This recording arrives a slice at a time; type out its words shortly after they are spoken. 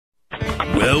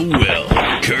Well, well,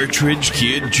 Cartridge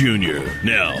Kid Jr.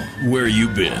 Now, where you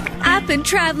been? I've been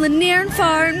traveling near and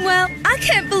far, and well, I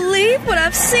can't believe what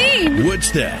I've seen.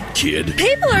 What's that, kid?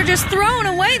 People are just throwing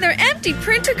away their empty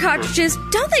printer cartridges.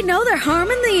 Don't they know they're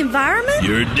harming the environment?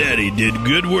 Your daddy did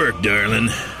good work, darling.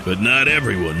 But not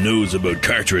everyone knows about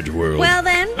Cartridge World. Well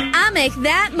then, I make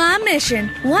that my mission.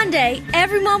 One day,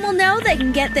 everyone will know they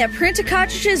can get their printer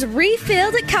cartridges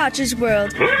refilled at Cartridge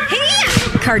World.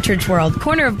 Cartridge World,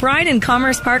 corner of Bride and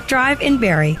Commerce Park Drive in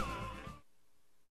Barrie.